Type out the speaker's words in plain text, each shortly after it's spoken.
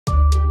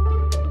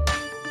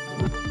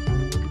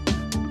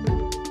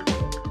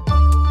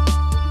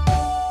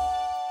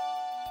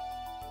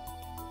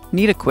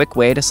Need a quick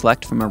way to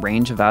select from a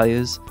range of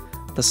values?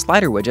 The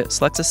slider widget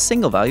selects a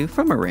single value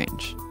from a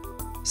range.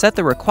 Set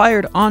the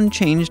required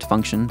onChanged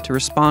function to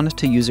respond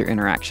to user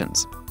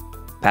interactions.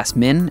 Pass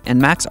min and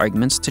max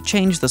arguments to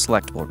change the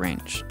selectable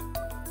range.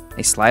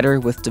 A slider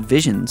with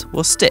divisions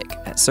will stick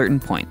at certain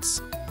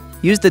points.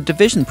 Use the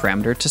division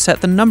parameter to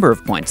set the number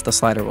of points the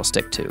slider will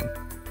stick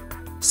to.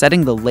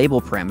 Setting the label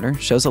parameter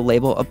shows a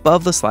label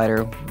above the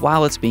slider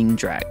while it's being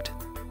dragged.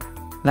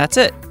 That's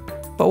it.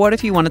 But what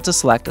if you wanted to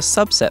select a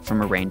subset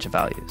from a range of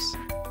values?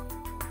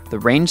 The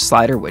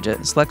RangeSlider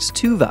widget selects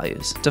two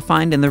values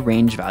defined in the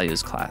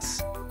RangeValues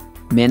class.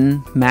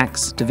 Min,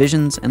 max,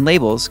 divisions, and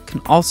labels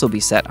can also be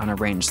set on a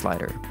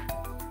RangeSlider.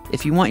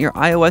 If you want your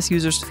iOS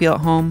users to feel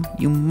at home,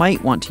 you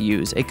might want to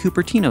use a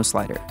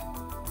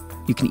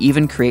CupertinoSlider. You can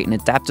even create an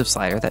adaptive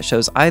slider that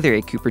shows either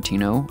a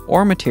Cupertino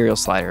or material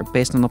slider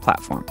based on the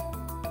platform.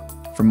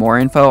 For more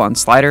info on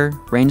Slider,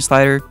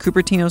 RangeSlider,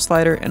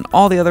 CupertinoSlider, and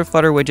all the other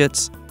Flutter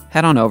widgets,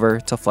 head on over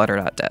to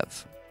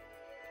flutter.dev.